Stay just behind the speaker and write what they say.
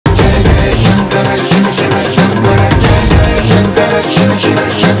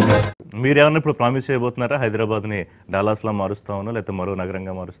మీరేమన్నా ఇప్పుడు ప్రామిస్ చేయబోతున్నారా హైదరాబాద్ని డాలాస్లా మారుస్తామనో లేకపోతే మరో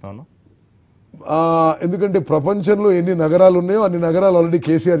నగరంగా మారుస్తామనో? ఎందుకంటే ప్రపంచంలో ఎన్ని నగరాలు ఉన్నాయో అన్ని నగరాలు ఆల్రెడీ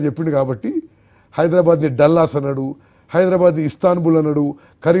కేసీఆర్ చెప్పిండు కాబట్టి హైదరాబాద్ని డల్లాస్ అన్నాడు, హైదరాబాద్ని ఇస్తాన్బుల్ అన్నాడు,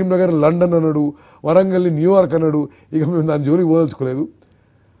 కరీంనగర్ లండన్ అన్నాడు, వరంగల్ని న్యూయార్క్ అన్నాడు. ఇక మేము దాని జోలికి పోదలుచుకోలేదు.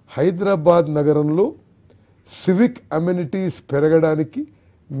 హైదరాబాద్ నగరంలో సివిక్ అమ్యూనిటీస్ పెరగడానికి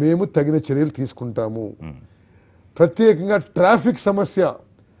మేము తగిన చర్యలు తీసుకుంటాము. ప్రత్యేకంగా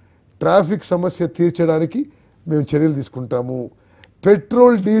ట్రాఫిక్ సమస్య తీర్చడానికి మేము చర్యలు తీసుకుంటాము.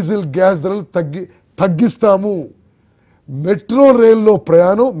 పెట్రోల్ డీజిల్ గ్యాస్ ధరలు తగ్గిస్తాము. మెట్రో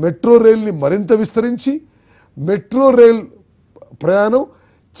రైల్ని మరింత విస్తరించి మెట్రో రైల్ ప్రయాణం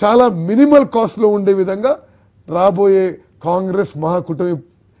చాలా మినిమల్ కాస్ట్లో ఉండే విధంగా రాబోయే కాంగ్రెస్ మహాకూటమి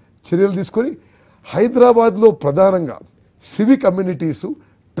చర్యలు తీసుకొని హైదరాబాద్లో ప్రధానంగా సివిక్ కమ్యూనిటీస్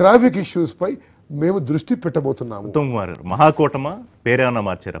ట్రాఫిక్ ఇష్యూస్ పై మేము దృష్టి పెట్టబోతున్నాము. ఉత్తమ్ కుమార్ మహాకూటమా పేరేమన్నా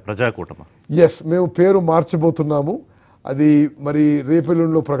మార్చారా? ప్రజాకూటమా? ఎస్, మేము పేరు మార్చబోతున్నాము. అది మరి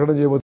రేపెల్లుండిలో ప్రకటన చేయబోతున్నాము.